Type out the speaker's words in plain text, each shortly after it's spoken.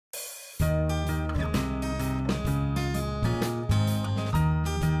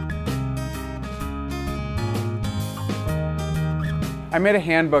I made a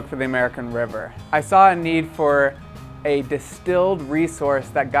handbook for the American River. I saw a need for a distilled resource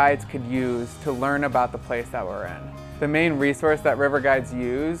that guides could use to learn about the place that we're in. The main resource that river guides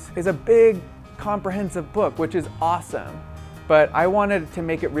use is a big, comprehensive book, which is awesome. But I wanted to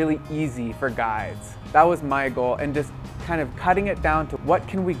make it really easy for guides. That was my goal, and just kind of cutting it down to what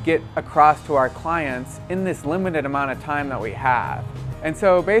can we get across to our clients in this limited amount of time that we have. And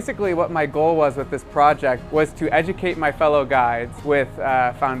so basically what my goal was with this project was to educate my fellow guides with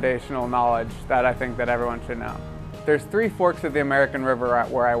foundational knowledge that I think that everyone should know. There's 3 forks of the American River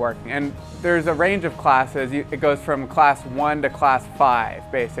where I work, and there's a range of classes. It goes from class 1 to class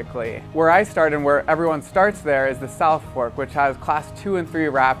 5, basically. Where I start and where everyone starts there is the South Fork, which has class 2 and 3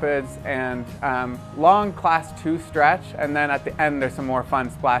 rapids and long class 2 stretch, and then at the end there's some more fun,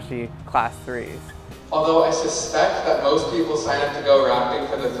 splashy class 3s. Although I suspect that most people sign up to go rafting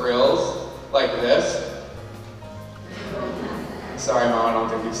for the thrills, like this. Sorry, Mom, I don't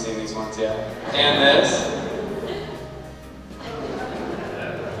think you've seen these ones yet. And this.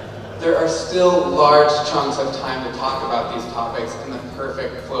 There are still large chunks of time to talk about these topics in the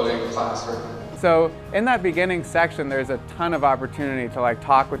perfect floating classroom. So in that beginning section, there's a ton of opportunity to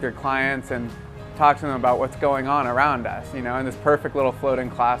talk with your clients and talk to them about what's going on around us, in this perfect little floating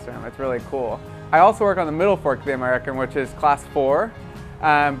classroom. It's really cool. I also work on the Middle Fork of the American, which is class 4.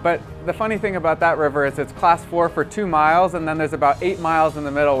 But the funny thing about that river is it's class 4 for 2 miles, and then there's about 8 miles in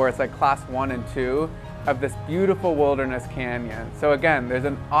the middle where it's like class 1 and 2 of this beautiful wilderness canyon. So again, there's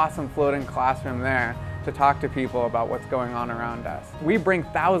an awesome floating classroom there to talk to people about what's going on around us. We bring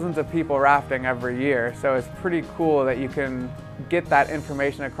thousands of people rafting every year, so it's pretty cool that you can get that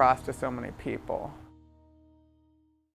information across to so many people.